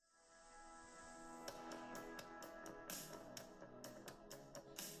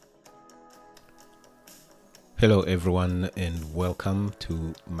Hello everyone and welcome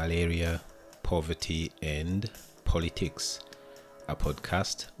to Malaria, Poverty and Politics, a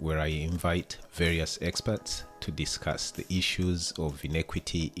podcast where I invite various experts to discuss the issues of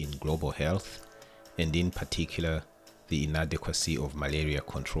inequity in global health and in particular the inadequacy of malaria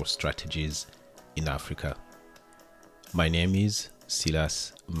control strategies in Africa. My name is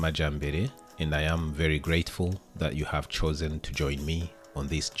Silas Majambere and I am very grateful that you have chosen to join me on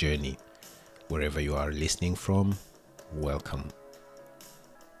this journey. Wherever you are listening from, welcome.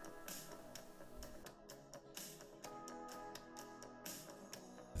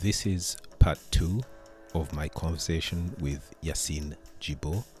 This is part 2 of my conversation with Yacine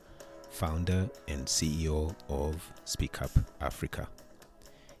Djibo, founder and CEO of Speak Up Africa.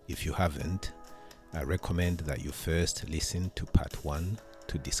 If you haven't, I recommend that you first listen to part 1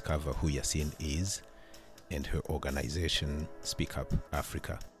 to discover who Yacine is and her organization Speak Up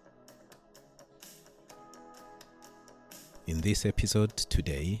Africa. In this episode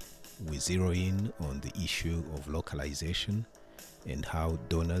today, we zero in on the issue of localization and how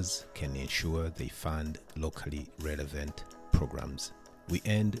donors can ensure they fund locally relevant programs. We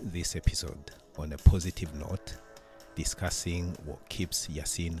end this episode on a positive note, discussing what keeps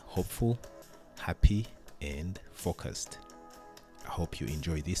Yacine hopeful, happy, and focused. I hope you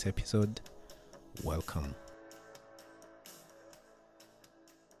enjoy this episode. Welcome.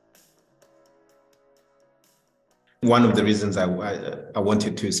 One of the reasons I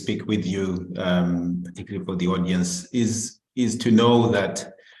wanted to speak with you, particularly for the audience, is to know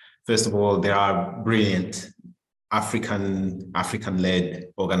that, first of all, there are brilliant African-led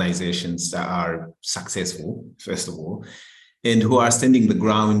organizations that are successful, first of all, and who are standing the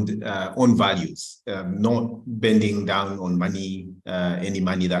ground on values, not bending down on money, any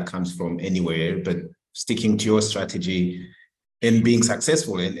money that comes from anywhere, but sticking to your strategy and being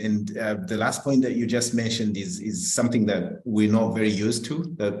successful. And the last point that you just mentioned is something that we're not very used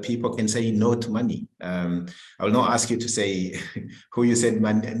to, that people can say no to money. I will not ask you to say who you said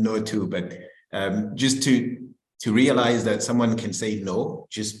no to, but just to realize that someone can say no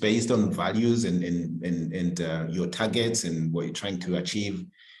just based on values and your targets and what you're trying to achieve.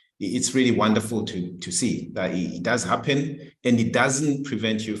 It's really wonderful to see that it does happen, and it doesn't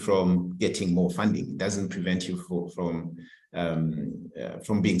prevent you from getting more funding. It doesn't prevent you from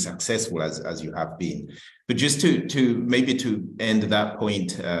being successful as you have been. But just to maybe to end that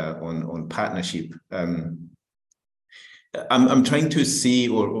point on partnership, I'm trying to see,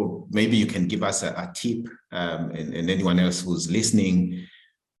 or maybe you can give us a tip, and anyone else who's listening,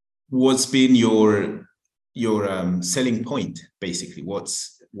 what's been your selling point, basically? What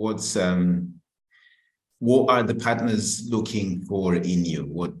are the partners looking for in you?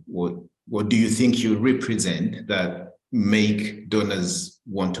 What do you think you represent that make donors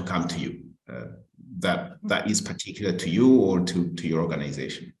want to come to you, that is particular to you or to your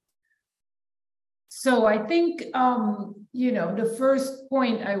organization? So I think, the first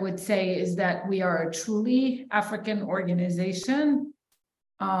point I would say is that we are a truly African organization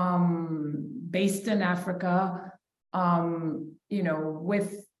based in Africa,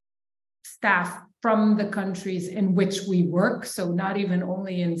 with staff from the countries in which we work. So not even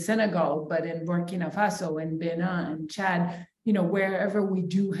only in Senegal, but in Burkina Faso and Benin and Chad, wherever we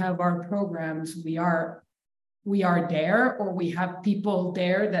do have our programs, we are there, or we have people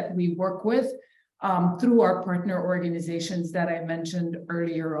there that we work with through our partner organizations that I mentioned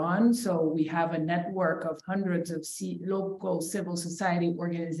earlier on. So we have a network of hundreds of local civil society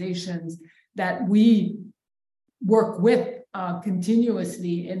organizations that we work with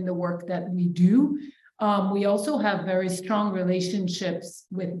continuously in the work that we do. We also have very strong relationships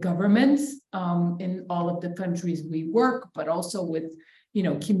with governments in all of the countries we work, but also with,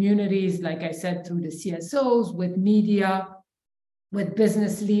 communities, like I said, through the CSOs, with media, with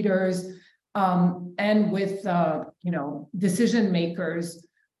business leaders, and with, decision makers.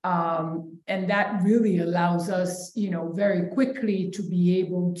 And that really allows us, very quickly to be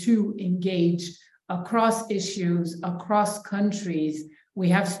able to engage across issues, across countries. We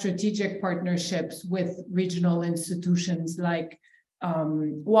have strategic partnerships with regional institutions like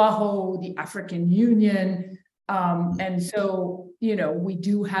WAHO, the African Union. And so, we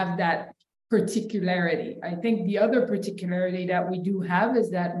do have that particularity. I think the other particularity that we do have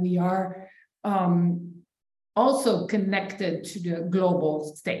is that we are also connected to the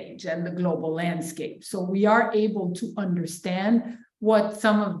global stage and the global landscape. So we are able to understand what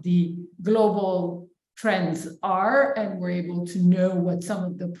some of the global trends are, and we're able to know what some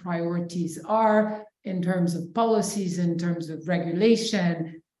of the priorities are in terms of policies, in terms of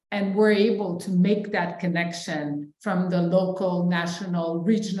regulation, and we're able to make that connection from the local, national,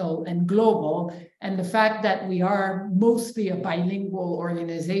 regional, and global. And the fact that we are mostly a bilingual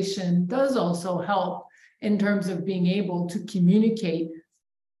organization does also help in terms of being able to communicate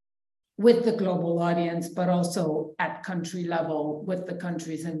with the global audience, but also at country level with the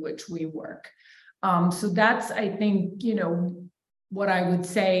countries in which we work. So that's, I think, what I would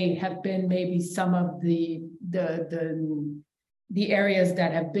say have been maybe some of the areas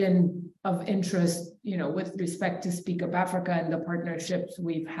that have been of interest, with respect to Speak Up Africa and the partnerships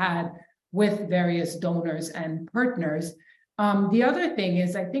we've had with various donors and partners. The other thing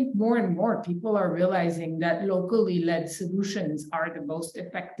is, I think more and more people are realizing that locally led solutions are the most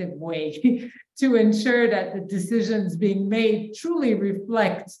effective way to ensure that the decisions being made truly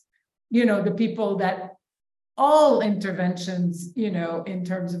reflect, the people that all interventions, in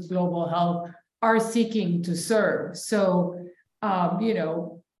terms of global health are seeking to serve. So,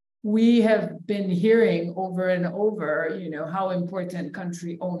 we have been hearing over and over, how important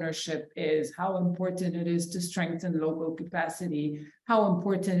country ownership is, how important it is to strengthen local capacity, how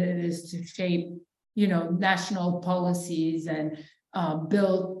important it is to shape, national policies and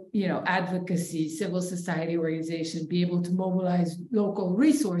build, advocacy, civil society organization, be able to mobilize local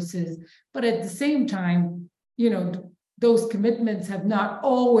resources. But at the same time, those commitments have not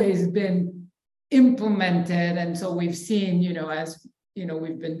always been implemented. And so we've seen, as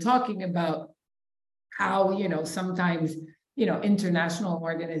we've been talking about how, sometimes, international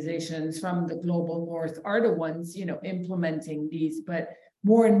organizations from the global north are the ones, implementing these, but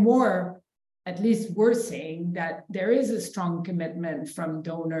more and more, at least we're seeing that there is a strong commitment from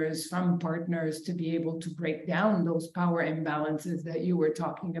donors, from partners to be able to break down those power imbalances that you were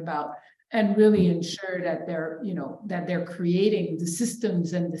talking about and really ensure that they're creating the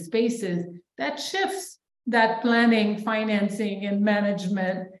systems and the spaces that shifts that planning, financing, and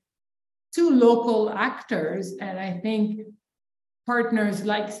management to local actors. And I think partners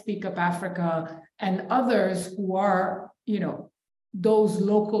like Speak Up Africa and others who are, those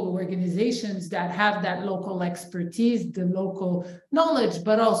local organizations that have that local expertise, the local knowledge,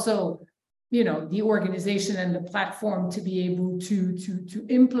 but also, the organization and the platform to be able to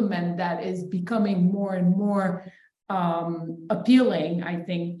implement that is becoming more and more appealing, I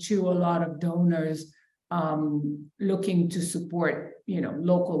think, to a lot of donors looking to support,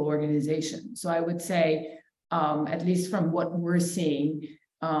 local organizations. So I would say, at least from what we're seeing,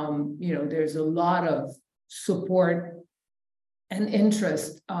 there's a lot of support and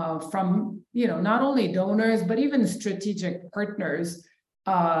interest from, not only donors, but even strategic partners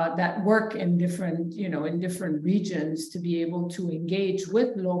that work in different, in different regions to be able to engage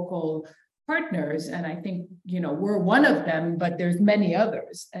with local partners. And I think, we're one of them, but there's many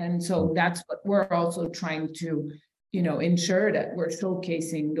others. And so that's what we're also trying to, ensure that we're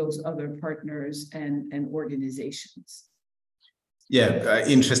showcasing those other partners and organizations. Yeah,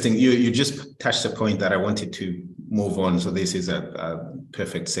 interesting. You just touched a point that I wanted to move on. So this is a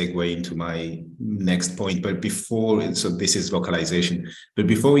perfect segue into my next point. But so this is localization. But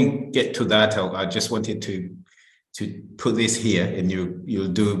before we get to that, I just wanted to put this here, and you'll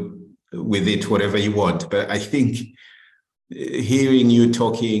do with it whatever you want. But I think hearing you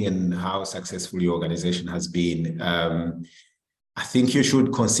talking and how successful your organization has been, I think you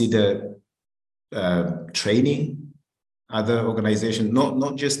should consider training other organizations,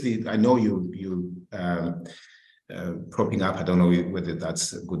 not just I know you propping up, I don't know whether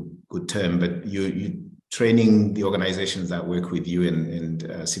that's a good term, but you training the organizations that work with you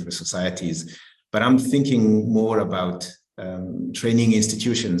and civil societies. But I'm thinking more about training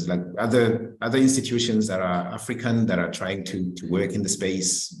institutions, like other institutions that are African, that are trying to work in the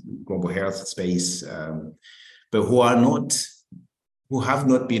space, global health space, but who have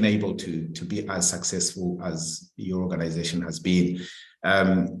not been able to be as successful as your organization has been.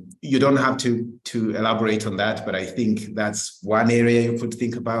 You don't have to elaborate on that, but I think that's one area you could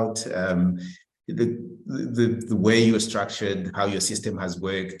think about. The way you're structured, how your system has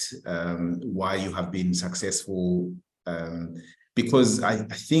worked, why you have been successful. Because I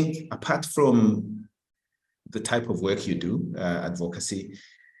think apart from the type of work you do, advocacy,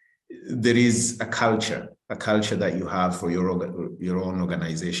 there is a culture that you have for your own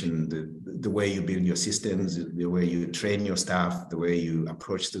organization, the way you build your systems, the way you train your staff, the way you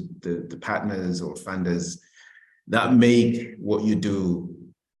approach the partners or funders, that make what you do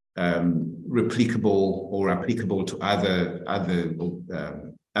replicable or applicable to other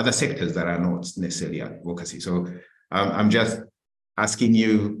sectors that are not necessarily advocacy. So I'm just asking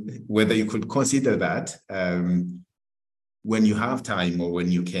you whether you could consider that when you have time, or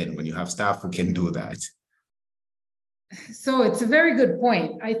when you have staff who can do that. So it's a very good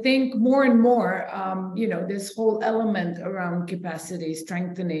point. I think more and more, this whole element around capacity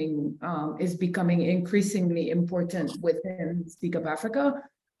strengthening is becoming increasingly important within Speak Up Africa,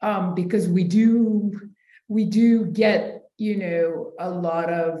 because we do get, a lot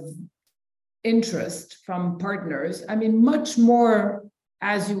of interest from partners. I mean, much more,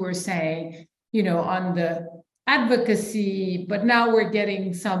 as you were saying, on the advocacy, but now we're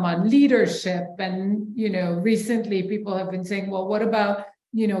getting some on leadership. And, recently people have been saying, well, what about,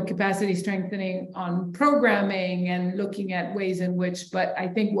 capacity strengthening on programming and looking at ways in which, but I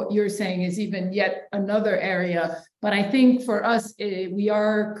think what you're saying is even yet another area. But I think for us, we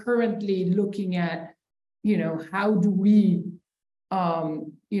are currently looking at, how do we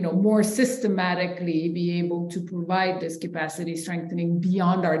more systematically be able to provide this capacity strengthening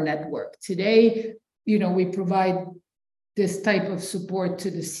beyond our network. Today, we provide this type of support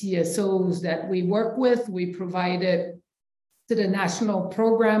to the CSOs that we work with. We provide it to the national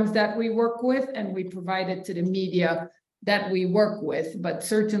programs that we work with, and we provide it to the media that we work with. But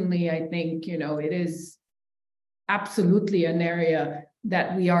certainly, I think, it is absolutely an area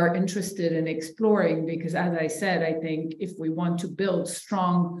that we are interested in exploring, because as I said, I think if we want to build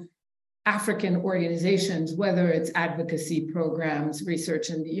strong African organizations, whether it's advocacy programs, research,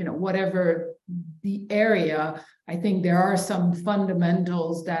 and whatever the area, I think there are some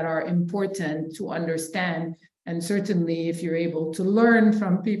fundamentals that are important to understand. And certainly if you're able to learn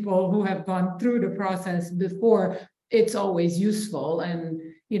from people who have gone through the process before, it's always useful. And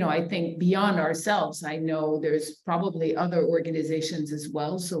I think beyond ourselves, I know there's probably other organizations as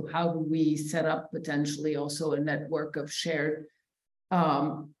well. So how do we set up potentially also a network of shared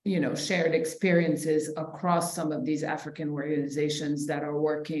experiences across some of these African organizations that are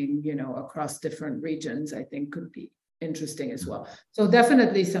working, across different regions, I think could be interesting as well. So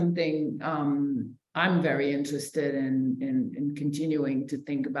definitely something I'm very interested in continuing to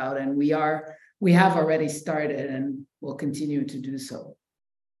think about, and we have already started and will continue to do so.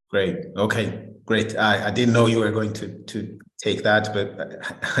 Great. Okay, great. I didn't know you were going to take that, but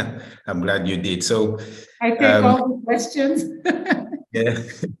I'm glad you did. So I take all the questions. Yeah.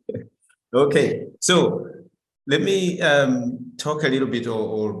 Okay. So let me talk a little bit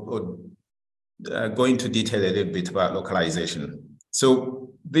or go into detail a little bit about localization.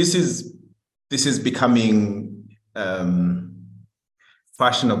 So this is becoming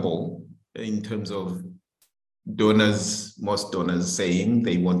fashionable in terms of most donors saying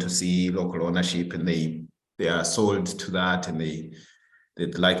they want to see local ownership, and they are sold to that, and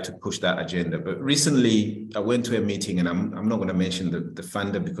they'd like to push that agenda. But recently I went to a meeting, and I'm not going to mention the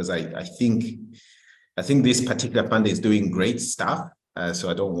funder, because I think this particular funder is doing great stuff. So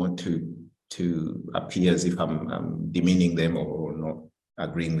I don't want to appear as if I'm demeaning them or not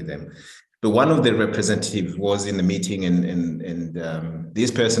agreeing with them. But one of the representatives was in the meeting, and this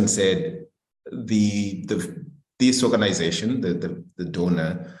person said this organization, the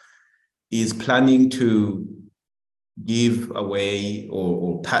donor, is planning to give away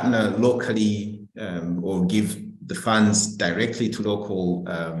or partner locally, or give the funds directly to local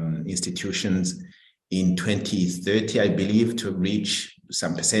institutions in 2030, I believe, to reach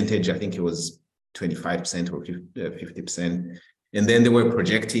some percentage. I think it was 25% or 50%. And then they were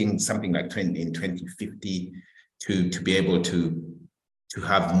projecting something like in 2050 to be able to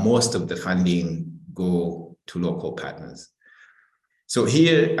have most of the funding go to local partners. So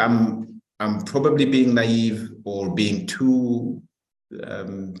here I'm probably being naive or being too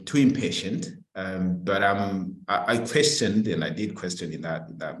impatient, but I questioned, and I did question in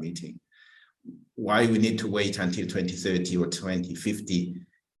that meeting, why we need to wait until 2030 or 2050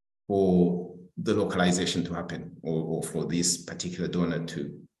 for the localization to happen, or for this particular donor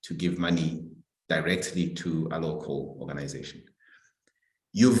to give money directly to a local organization.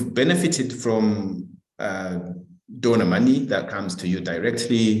 You've benefited from donor money that comes to you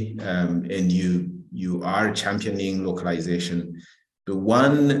directly, and you are championing localization. The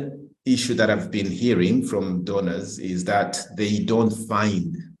one issue that I've been hearing from donors is that they don't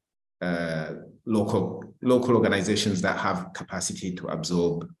find local organizations that have capacity to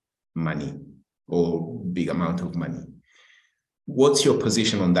absorb money or big amount of money. What's your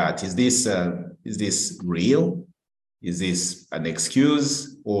position on that? Is this real? Is this an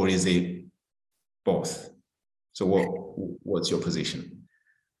excuse, or is it both? So what's your position?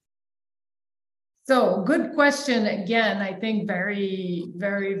 So good question. Again, I think very,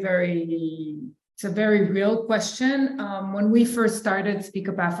 very, very, it's a very real question. When we first started Speak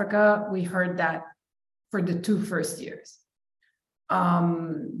Up Africa, we heard that for the 2 first years,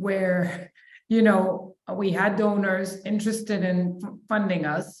 where, we had donors interested in funding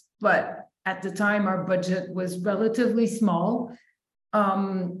us, but at the time, our budget was relatively small.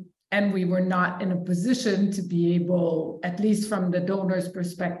 And we were not in a position to be able, at least from the donor's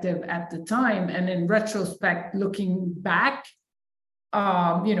perspective at the time, and in retrospect, looking back,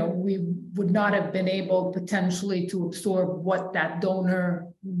 we would not have been able potentially to absorb what that donor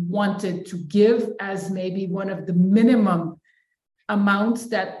wanted to give as maybe one of the minimum amounts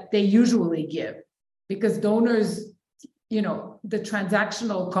that they usually give. Because donors, the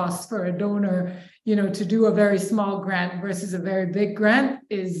transactional costs for a donor, to do a very small grant versus a very big grant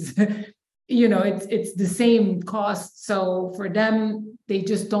is, it's the same cost. So for them, they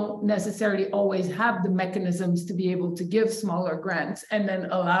just don't necessarily always have the mechanisms to be able to give smaller grants and then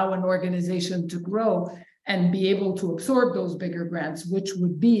allow an organization to grow and be able to absorb those bigger grants, which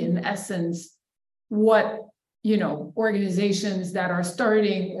would be in essence what organizations that are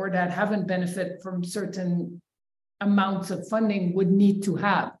starting or that haven't benefited from certain amounts of funding would need to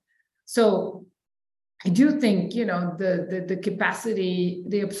have. So I do think, the capacity,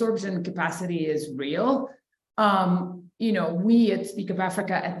 the absorption capacity is real. We at Speak of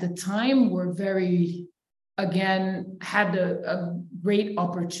Africa at the time were had a great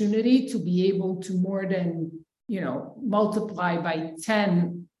opportunity to be able to more than, multiply by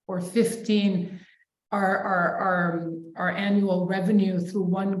 10 or 15 our annual revenue through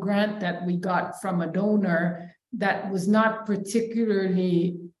one grant that we got from a donor that was not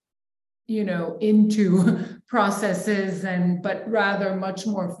particularly, into processes but rather much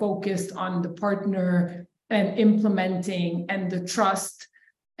more focused on the partner and implementing and the trust.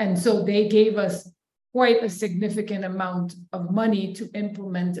 And so they gave us quite a significant amount of money to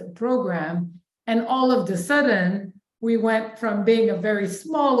implement a program. And all of a sudden, we went from being a very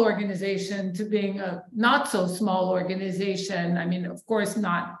small organization to being a not so small organization. I mean, of course,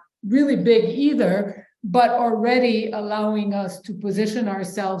 not really big either, but already allowing us to position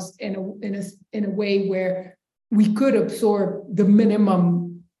ourselves in a way where we could absorb the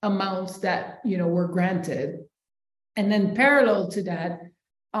minimum amounts that were granted. And then parallel to that,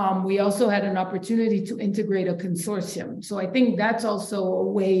 we also had an opportunity to integrate a consortium. So I think that's also a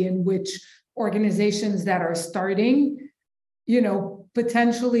way in which organizations that are starting,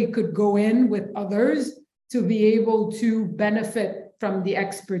 potentially could go in with others to be able to benefit from the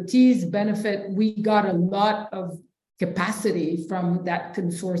expertise benefit. We got a lot of capacity from that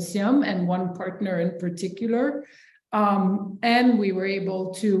consortium and one partner in particular. And we were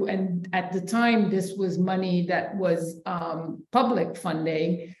able to, and at the time, this was money that was public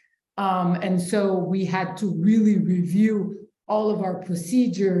funding. And so we had to really review all of our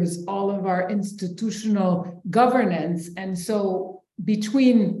procedures, all of our institutional governance. And so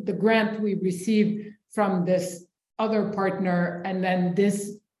between the grant we received from this other partner and then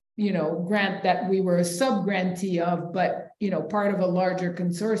this, grant that we were a sub-grantee of, but, part of a larger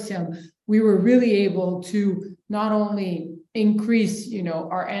consortium, we were really able to not only increase,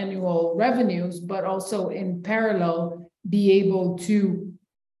 our annual revenues, but also in parallel, be able to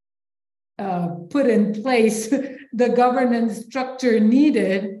put in place the governance structure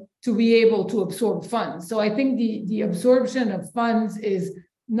needed to be able to absorb funds. So I think the absorption of funds is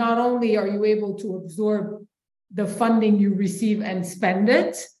not only are you able to absorb the funding you receive and spend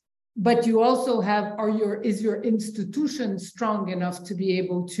it, but you also have, is your institution strong enough to be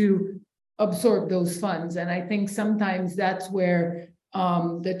able to absorb those funds? And I think sometimes that's where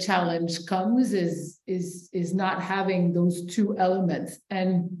the challenge comes, is not having those two elements.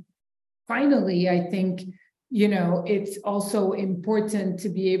 And finally, I think, it's also important to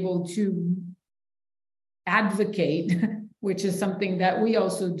be able to advocate, which is something that we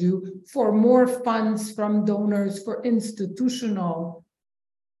also do, for more funds from donors for institutional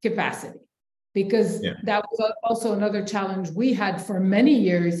capacity. Because that was also another challenge we had for many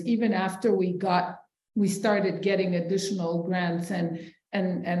years, even after we started getting additional grants and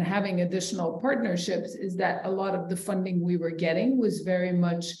having additional partnerships, is that a lot of the funding we were getting was very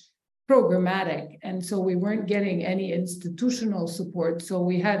much programmatic. And so we weren't getting any institutional support. So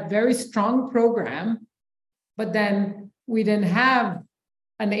we had very strong program, but then we didn't have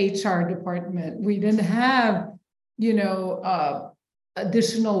an HR department. We didn't have,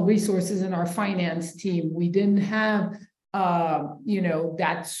 additional resources in our finance team. We didn't have,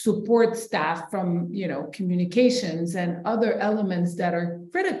 that support staff from, communications and other elements that are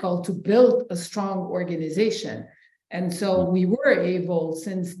critical to build a strong organization. And so we were able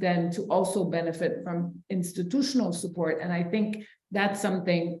since then to also benefit from institutional support. And I think that's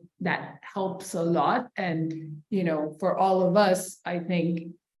something that helps a lot. And, for all of us, I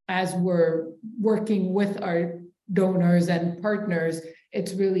think as we're working with our donors and partners,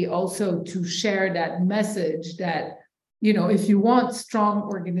 it's really also to share that message that, if you want strong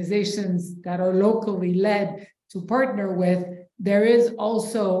organizations that are locally led to partner with, there is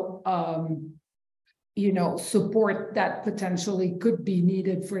also, support that potentially could be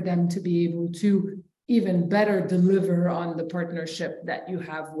needed for them to be able to even better deliver on the partnership that you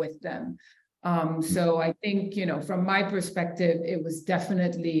have with them. So I think, from my perspective, it was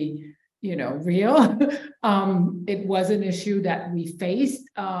definitely, real. It was an issue that we faced.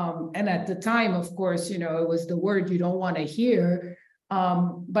 And at the time, of course, it was the word you don't want to hear.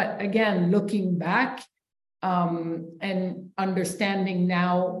 But again, looking back, and understanding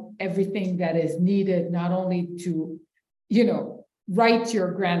now everything that is needed, not only to, write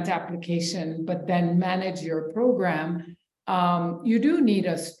your grant application, but then manage your program, you do need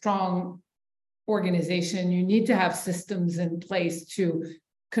a strong organization. You need to have systems in place to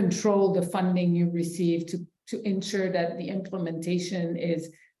control the funding you receive, to ensure that the implementation is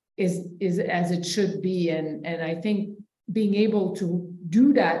as it should be. And I think being able to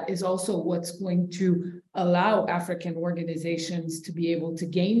do that is also what's going to allow African organizations to be able to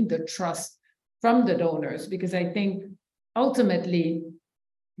gain the trust from the donors, because I think ultimately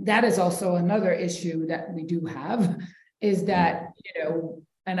that is also another issue that we do have, is that,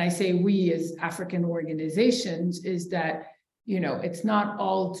 and I say we as African organizations, is that, it's not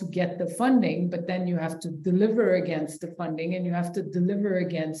all to get the funding, but then you have to deliver against the funding, and you have to deliver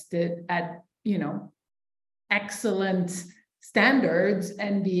against it at, excellent standards,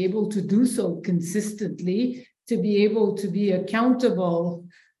 and be able to do so consistently, to be able to be accountable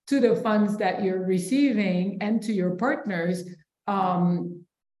to the funds that you're receiving and to your partners,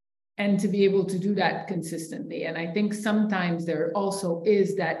 and to be able to do that consistently. And I think sometimes there also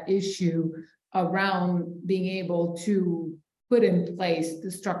is that issue around being able to put in place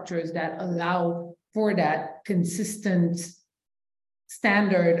the structures that allow for that consistent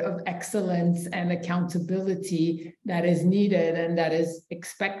standard of excellence and accountability that is needed and that is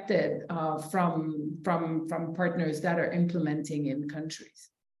expected from partners that are implementing in countries.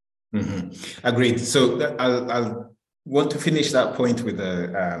 Mm-hmm. Agreed. So I'll want to finish that point with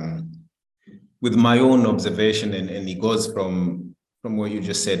my own observation, and it goes from what you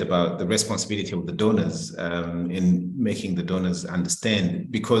just said about the responsibility of the donors in making the donors understand,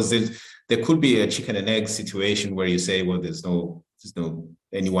 because there could be a chicken and egg situation where you say, well, there's no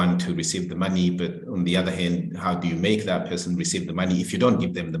anyone to receive the money, but on the other hand, how do you make that person receive the money if you don't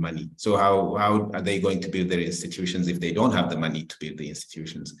give them the money? So how are they going to build their institutions if they don't have the money to build the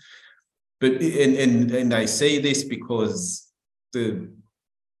institutions? But and I say this because the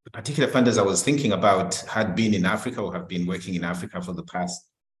particular funders I was thinking about had been in Africa, or have been working in Africa for the past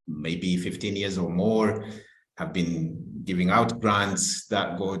maybe 15 years or more, have been giving out grants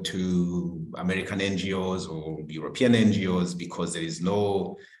that go to American NGOs or European NGOs, because there is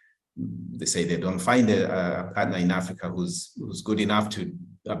no, they say they don't find a partner in Africa who's good enough to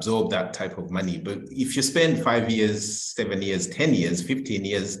absorb that type of money. But if you spend 5 years, 7 years, 10 years, 15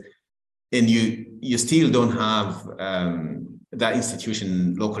 years, and you still don't have that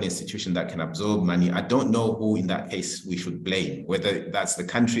institution, local institution that can absorb money, I don't know who in that case we should blame, whether that's the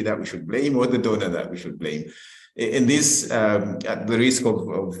country that we should blame or the donor that we should blame. In this, at the risk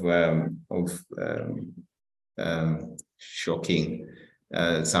of shocking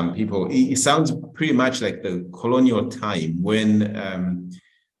some people, it sounds pretty much like the colonial time when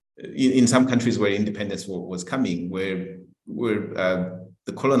in some countries where independence was coming, where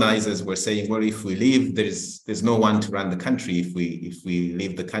the colonizers were saying, well, if we leave, there's no one to run the country. If we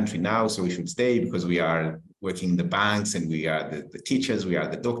leave the country now, so we should stay because we are working in the banks, and we are the teachers, we are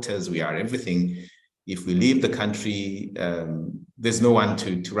the doctors, we are everything. If we leave the country, there's no one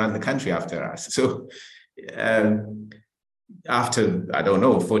to run the country after us. So after, I don't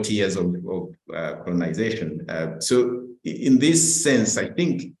know, 40 years of colonization. So in this sense, I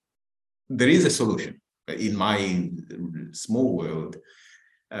think there is a solution in my small world.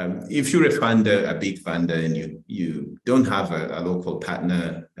 If you're a big funder, and you don't have a local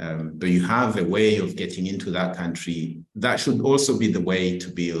partner, but you have a way of getting into that country, that should also be the way to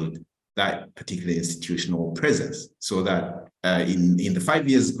build that particular institutional presence, so that in the 5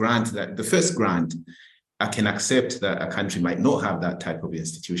 years grant, that the first grant, I can accept that a country might not have that type of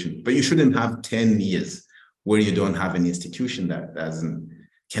institution, but you shouldn't have 10 years where you don't have an institution that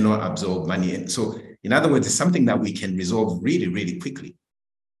cannot absorb money. And so, in other words, it's something that we can resolve really, really quickly.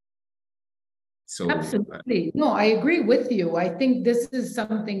 So, absolutely. No, I agree with you. I think this is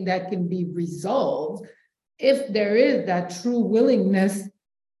something that can be resolved if there is that true willingness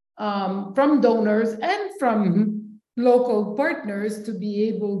from donors and from local partners to be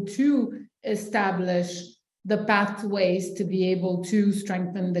able to establish the pathways to be able to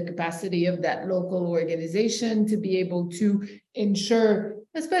strengthen the capacity of that local organization, to be able to ensure,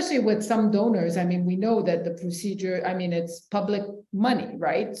 especially with some donors, I mean, we know that the procedure, I mean, it's public money,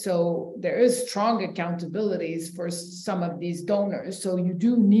 right? So there is strong accountabilities for some of these donors. So you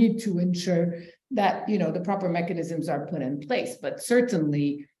do need to ensure that, you know, the proper mechanisms are put in place. But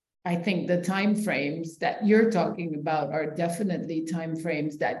certainly, I think the timeframes that you're talking about are definitely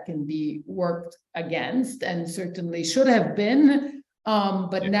timeframes that can be worked against and certainly should have been.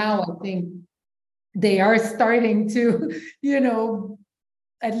 But now I think they are starting to, you know,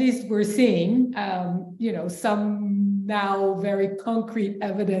 at least we're seeing, you know, some now very concrete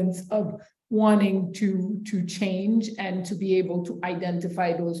evidence of wanting to change and to be able to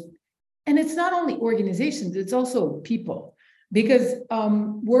identify those. And it's not only organizations, it's also people. Because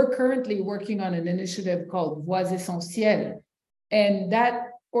we're currently working on an initiative called Voix Essentielles. And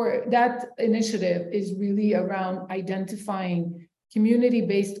that initiative is really around identifying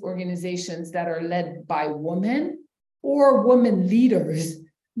community-based organizations that are led by women or women leaders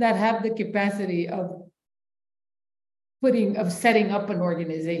that have the capacity of setting up an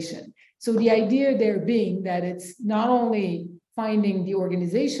organization. So the idea there being that it's not only finding the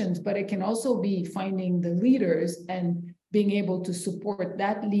organizations, but it can also be finding the leaders and being able to support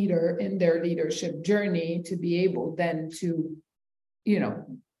that leader in their leadership journey to be able then to, you know,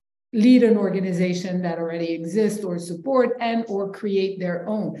 lead an organization that already exists or support and or create their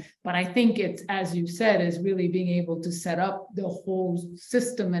own. But I think it's, as you said, is really being able to set up the whole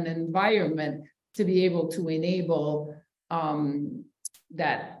system and environment to be able to enable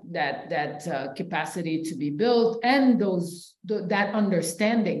that capacity to be built and that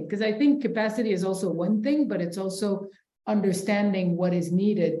understanding. Because I think capacity is also one thing, but it's also understanding what is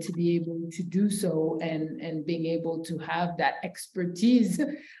needed to be able to do so and being able to have that expertise.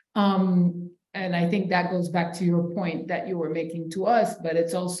 And I think that goes back to your point that you were making to us, but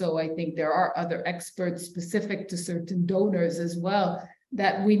it's also, I think there are other experts specific to certain donors as well,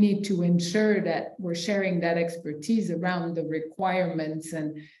 that we need to ensure that we're sharing that expertise around the requirements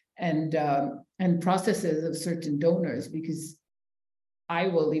and processes of certain donors, because I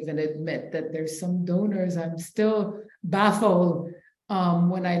will even admit that there's some donors I'm still baffled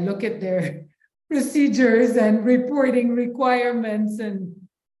when I look at their procedures and reporting requirements. And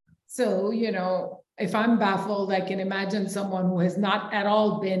so, you know, if I'm baffled, I can imagine someone who has not at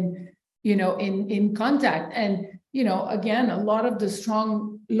all been, you know, in contact. And, you know, again, a lot of the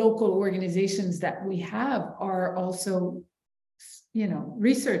strong local organizations that we have are also, you know,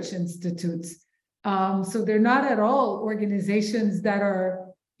 research institutes. So they're not at all organizations that are,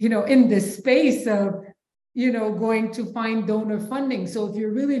 you know, in the space of, you know, going to find donor funding. So if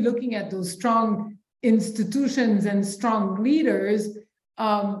you're really looking at those strong institutions and strong leaders,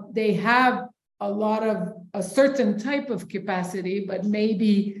 they have a certain type of capacity, but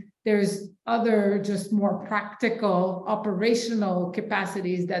maybe there's other just more practical operational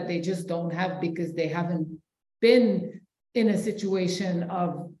capacities that they just don't have because they haven't been in a situation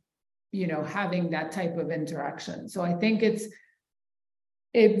of, you know, having that type of interaction. So I think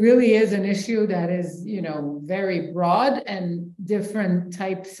it really is an issue that is, you know, very broad, and different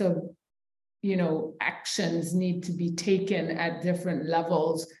types of, you know, actions need to be taken at different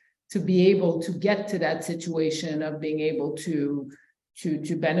levels to be able to get to that situation of being able to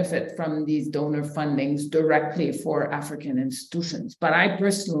benefit from these donor fundings directly for African institutions. But I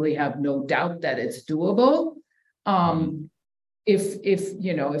personally have no doubt that it's doable. If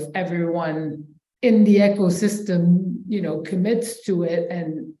you know, if everyone in the ecosystem, you know, commits to it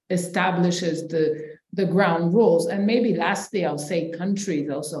and establishes the ground rules. And maybe lastly, I'll say countries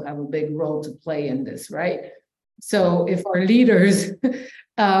also have a big role to play in this, right? So if our leaders,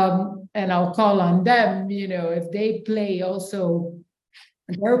 and I'll call on them, you know, if they play also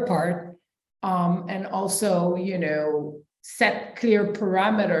their part, and also, you know, set clear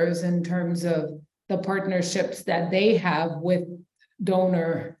parameters in terms of the partnerships that they have with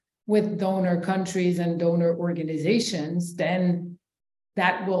donor countries and donor organizations, then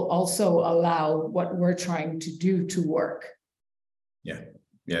that will also allow what we're trying to do to work.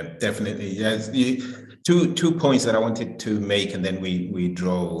 Yeah, definitely. Yes, two points that I wanted to make, and then we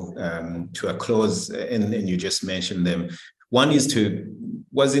draw to a close, and you just mentioned them. One is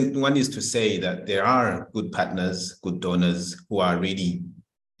to say that there are good partners, good donors who are really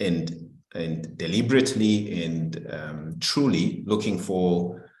and deliberately and truly looking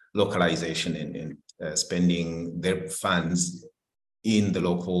for localization and spending their funds in the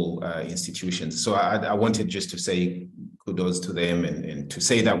local institutions. So I wanted just to say kudos to them and to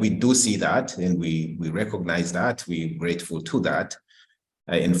say that we do see that, and we recognize that, we're grateful to that.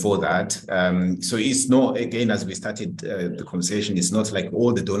 and for that. So it's not, again, as we started the conversation, it's not like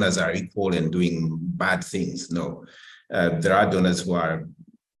all the donors are equal and doing bad things. No, there are donors who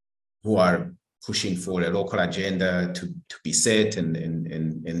are pushing for a local agenda to be set,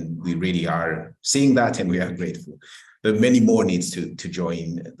 and we really are seeing that, and we are grateful. But many more needs to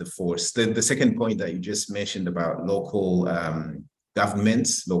join the force. The second point that you just mentioned about local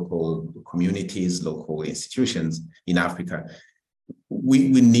governments, local communities, local institutions in Africa, we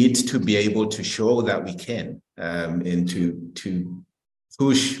need to be able to show that we can, and to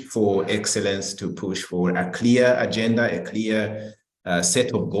push for excellence, to push for a clear agenda, a clear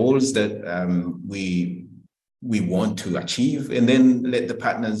set of goals that we want to achieve, and then let the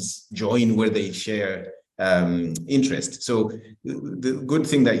partners join where they share interest. So the good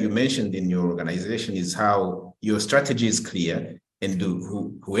thing that you mentioned in your organization is how your strategy is clear, and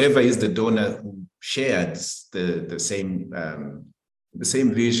whoever is the donor who shares the same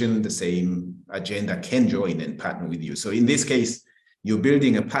vision, the same agenda, can join and partner with you. So in this case, you're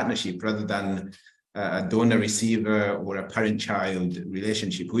building a partnership rather than a donor-receiver or a parent-child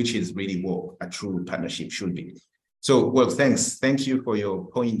relationship, which is really what a true partnership should be. So, well, thanks. Thank you for your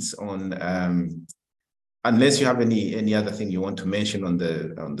points on, unless you have any other thing you want to mention on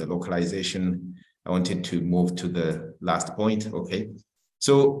the localization, I wanted to move to the last point. Okay.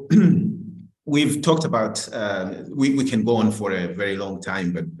 So we've talked about, we can go on for a very long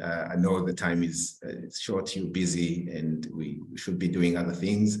time, but I know the time is short, you're busy, and we should be doing other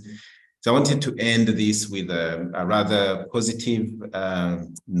things. So I wanted to end this with a rather positive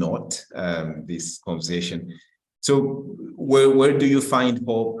note, this conversation. So where do you find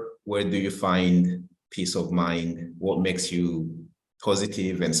hope? Where do you find peace of mind? What makes you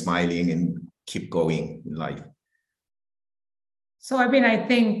positive and smiling and keep going in life? So, I mean, I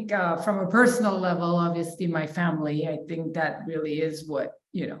think from a personal level, obviously my family, I think that really is what,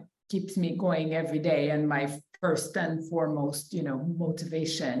 keeps me going every day, and my first and foremost,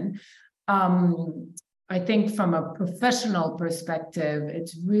 motivation. I think from a professional perspective,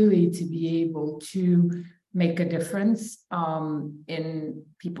 it's really to be able to make a difference in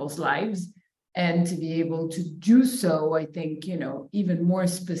people's lives, and to be able to do so, I think, even more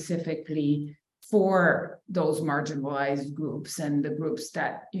specifically for those marginalized groups and the groups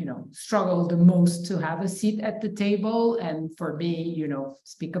that, struggle the most to have a seat at the table. And for me,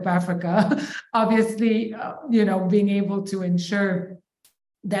 Speak Up Africa, obviously, being able to ensure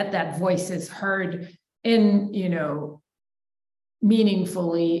that voice is heard in,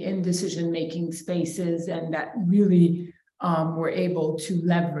 meaningfully in decision-making spaces, and that really we're able to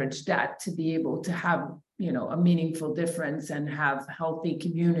leverage that to be able to have, a meaningful difference and have healthy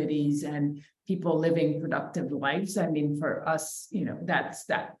communities and people living productive lives. I mean, for us,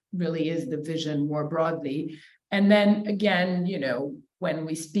 that really is the vision more broadly. And then again, when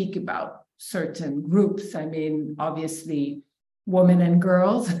we speak about certain groups, I mean, obviously, women and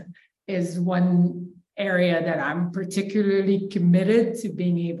girls is one area that I'm particularly committed to,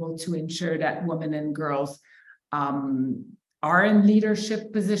 being able to ensure that women and girls are in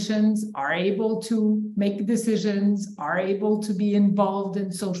leadership positions, are able to make decisions, are able to be involved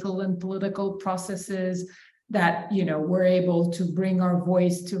in social and political processes, that, we're able to bring our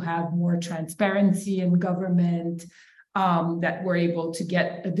voice to have more transparency in government, that we're able to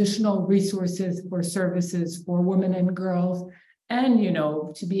get additional resources for services for women and girls, and,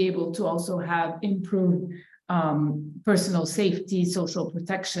 to be able to also have improved personal safety, social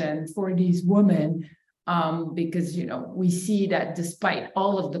protection for these women. Because, we see that despite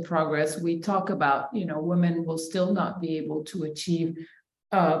all of the progress we talk about, women will still not be able to achieve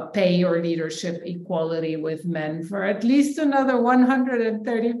pay or leadership equality with men for at least another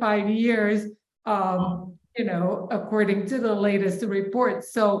 135 years, according to the latest report.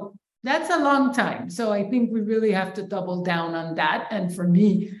 So that's a long time. So I think we really have to double down on that. And for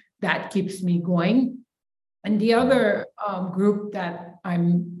me, that keeps me going. And the other group that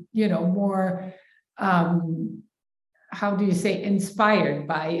I'm, more inspired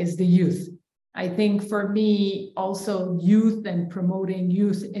by is the youth. I think for me, also youth and promoting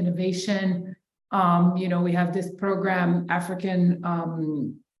youth innovation. We have this program, African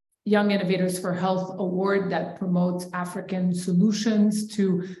Young Innovators for Health Award, that promotes African solutions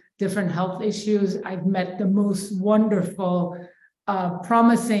to different health issues. I've met the most wonderful,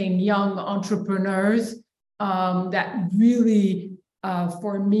 promising young entrepreneurs that really,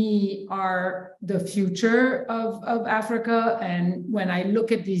 for me, are the future of Africa. And when I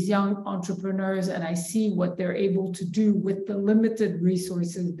look at these young entrepreneurs and I see what they're able to do with the limited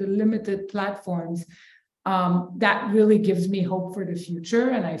resources, the limited platforms, that really gives me hope for the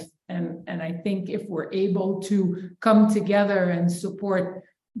future. And I think if we're able to come together and support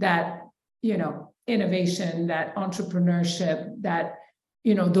that, innovation, that entrepreneurship, that,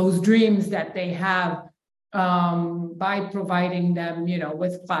 those dreams that they have, by providing them,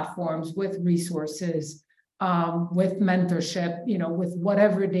 with platforms, with resources, with mentorship, with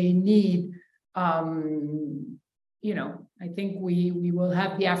whatever they need, I think we will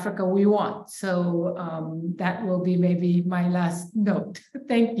have the Africa we want. So that will be maybe my last note.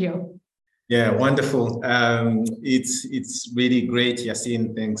 Thank you. Yeah, wonderful. It's really great,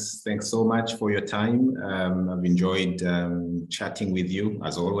 Yacine. Thanks so much for your time. I've enjoyed chatting with you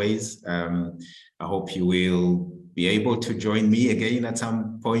as always. I hope you will be able to join me again at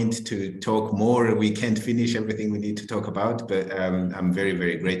some point to talk more. We can't finish everything we need to talk about, but I'm very,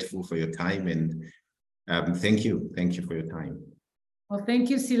 very grateful for your time, and thank you for your time. Well, thank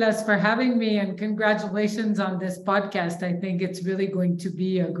you, Silas, for having me, and congratulations on this podcast. I think it's really going to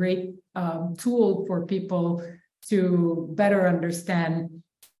be a great tool for people to better understand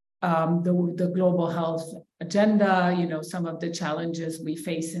the global health agenda, some of the challenges we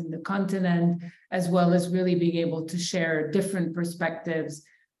face in the continent, as well as really being able to share different perspectives,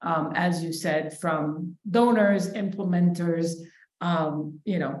 as you said, from donors, implementers,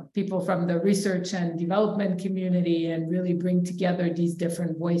 people from the research and development community, and really bring together these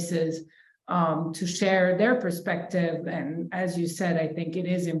different voices to share their perspective. And as you said, I think it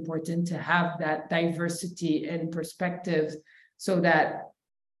is important to have that diversity in perspectives so that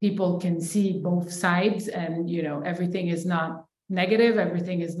people can see both sides, and everything is not negative,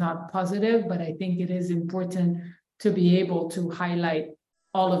 everything is not positive, but I think it is important to be able to highlight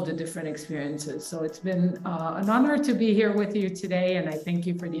all of the different experiences. So it's been an honor to be here with you today, and I thank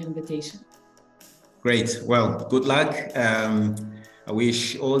you for the invitation. Great. Well, good luck. I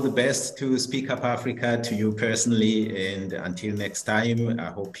wish all the best to Speak Up Africa, to you personally, and until next time,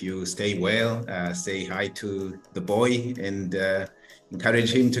 I hope you stay well. Say hi to the boy, and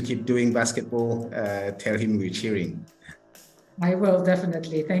encourage him to keep doing basketball. Tell him we're cheering. I will,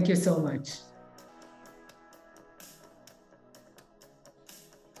 definitely. Thank you so much.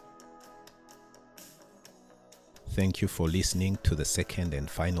 Thank you for listening to the second and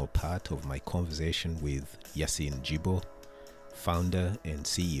final part of my conversation with Yacine Djibo, founder and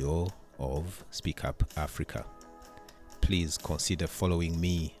CEO of Speak Up Africa. Please consider following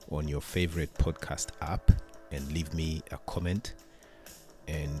me on your favorite podcast app and leave me a comment.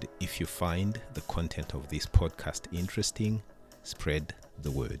 And if you find the content of this podcast interesting, spread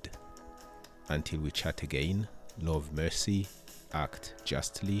the word. Until we chat again, love mercy, act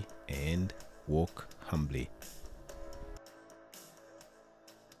justly, and walk humbly.